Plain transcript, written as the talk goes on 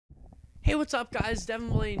Hey, what's up, guys? Devon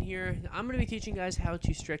Blaine here. I'm going to be teaching you guys how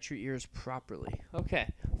to stretch your ears properly. Okay,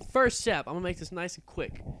 first step, I'm going to make this nice and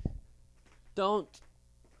quick. Don't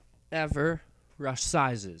ever rush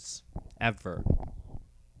sizes. Ever.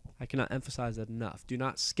 I cannot emphasize that enough. Do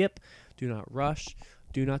not skip. Do not rush.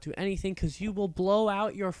 Do not do anything, because you will blow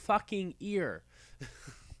out your fucking ear.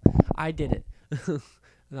 I did it.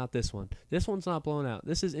 Not this one. This one's not blown out.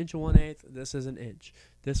 This is 1/8. This is an inch.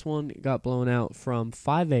 This one got blown out from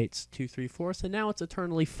 5/8 to 3/4, and now it's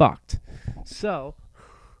eternally fucked. So,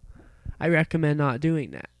 I recommend not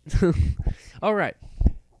doing that. All right.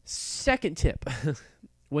 Second tip.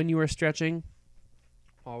 When you are stretching,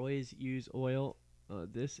 always use oil.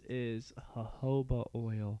 This is jojoba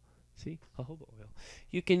oil. See? Jojoba oil.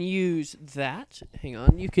 You can use that. Hang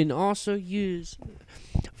on. You can also use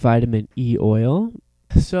vitamin E oil.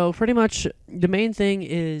 So pretty much the main thing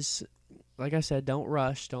is, like I said, don't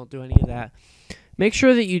rush. Don't do any of that. Make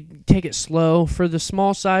sure that you take it slow. For the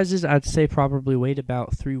small sizes, I'd say probably wait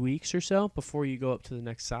about 3 weeks or so before you go up to the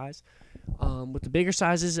next size. With the bigger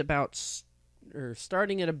sizes,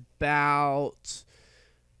 starting at about,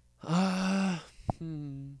 I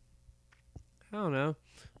don't know.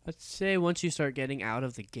 Let's say once you start getting out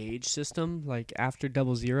of the gauge system, like after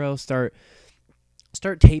 00,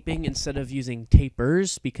 start taping instead of using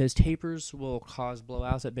tapers, because tapers will cause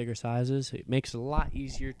blowouts at bigger sizes. It makes it a lot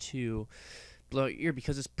easier to blow your ear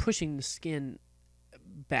because it's pushing the skin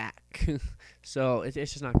back. So it's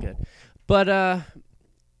just not good. But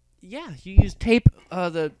yeah, you use tape.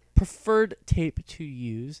 The preferred tape to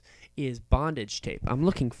use is bondage tape. I'm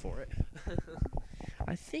looking for it.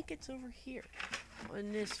 I think it's over here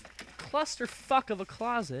in this clusterfuck of a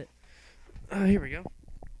closet. Here we go.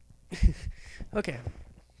 Okay,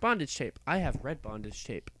 bondage tape. I have red bondage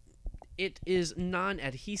tape. It is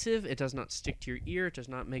non-adhesive. It does not stick to your ear. It does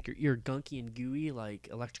not make your ear gunky and gooey like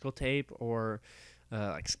electrical tape or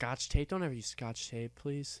like Scotch tape. Don't ever use Scotch tape,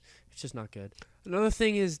 please. It's just not good. Another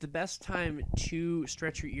thing is the best time to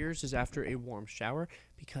stretch your ears is after a warm shower,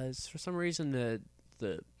 because for some reason I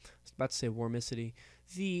was about to say warmicity.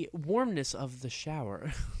 The warmness of the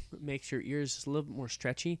shower makes your ears a little bit more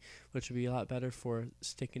stretchy, which would be a lot better for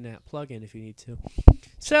sticking that plug in if you need to.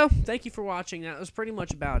 So, thank you for watching. That was pretty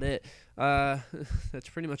much about it. That's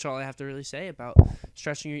pretty much all I have to really say about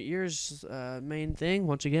stretching your ears. Main thing,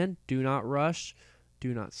 once again, do not rush.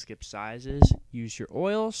 Do not skip sizes. Use your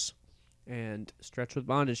oils. And stretch with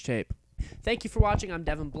bondage tape. Thank you for watching. I'm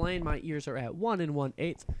Devon Blaine. My ears are at 1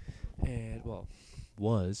 1/8. And, well,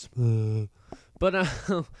 was. But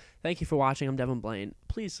thank you for watching. I'm Devon Blaine.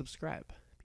 Please subscribe.